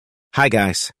Hi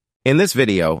guys. In this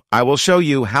video, I will show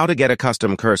you how to get a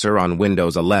custom cursor on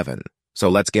Windows 11. So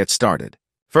let's get started.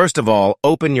 First of all,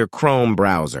 open your Chrome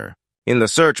browser. In the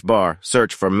search bar,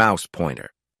 search for mouse pointer.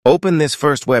 Open this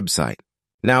first website.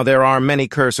 Now there are many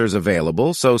cursors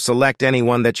available, so select any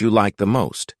one that you like the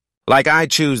most. Like I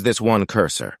choose this one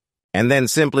cursor. And then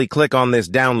simply click on this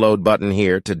download button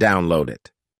here to download it.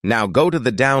 Now go to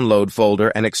the download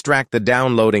folder and extract the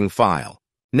downloading file.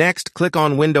 Next, click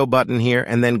on Window button here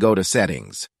and then go to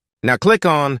Settings. Now click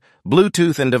on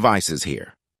Bluetooth and Devices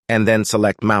here, and then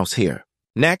select Mouse here.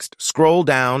 Next, scroll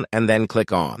down and then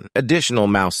click on Additional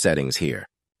Mouse Settings here.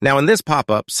 Now in this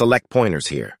pop-up, select Pointers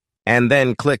here, and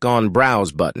then click on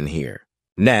Browse button here.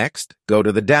 Next, go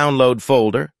to the Download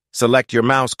folder, select your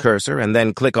mouse cursor, and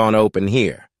then click on Open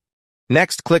here.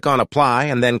 Next, click on Apply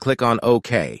and then click on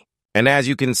OK. And as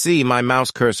you can see, my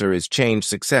mouse cursor is changed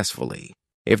successfully.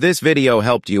 If this video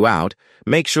helped you out,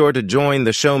 make sure to join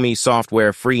the Show Me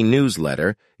Software free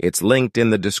newsletter. It's linked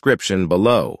in the description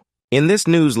below. In this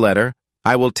newsletter,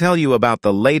 I will tell you about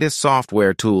the latest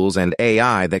software tools and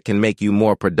AI that can make you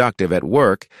more productive at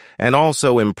work and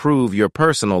also improve your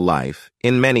personal life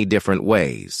in many different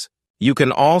ways. You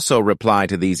can also reply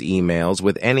to these emails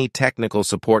with any technical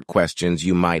support questions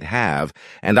you might have,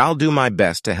 and I'll do my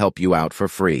best to help you out for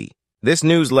free. This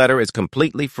newsletter is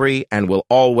completely free and will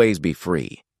always be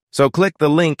free. So click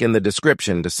the link in the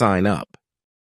description to sign up.